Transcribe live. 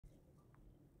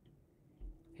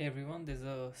Hey everyone, there's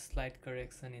a slight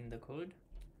correction in the code.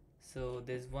 So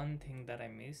there's one thing that I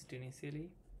missed initially,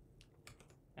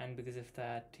 and because of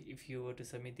that, if you were to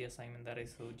submit the assignment that I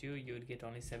showed you, you would get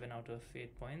only 7 out of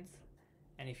 8 points.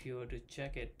 And if you were to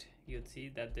check it, you'd see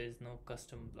that there's no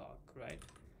custom block, right?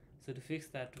 So to fix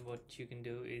that, what you can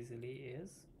do easily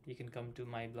is you can come to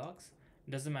my blocks.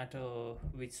 Doesn't matter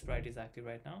which sprite is active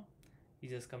right now, you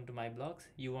just come to my blocks.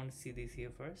 You want to see this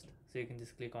here first, so you can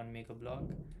just click on make a block,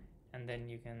 and then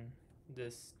you can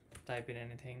just type in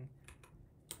anything.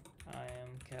 I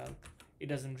am calc, it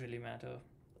doesn't really matter,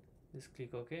 just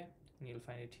click OK and you'll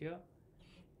find it here.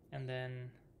 And then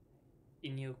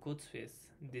in your code space,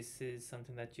 this is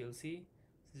something that you'll see,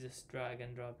 so just drag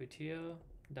and drop it here,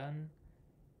 done,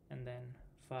 and then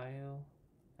file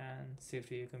and save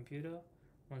to your computer.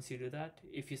 Once you do that,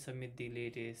 if you submit the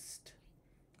latest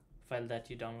file that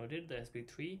you downloaded, the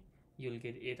sb3, you'll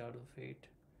get 8 out of 8.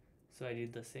 So I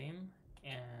did the same,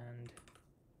 and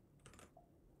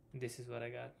this is what I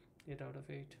got, 8 out of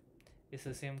 8. It's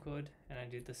the same code, and I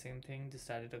did the same thing, just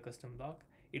added a custom block.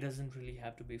 It doesn't really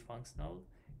have to be functional,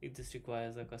 it just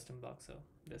requires a custom block, so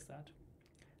that's that.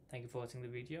 Thank you for watching the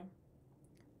video.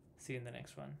 See you in the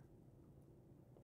next one.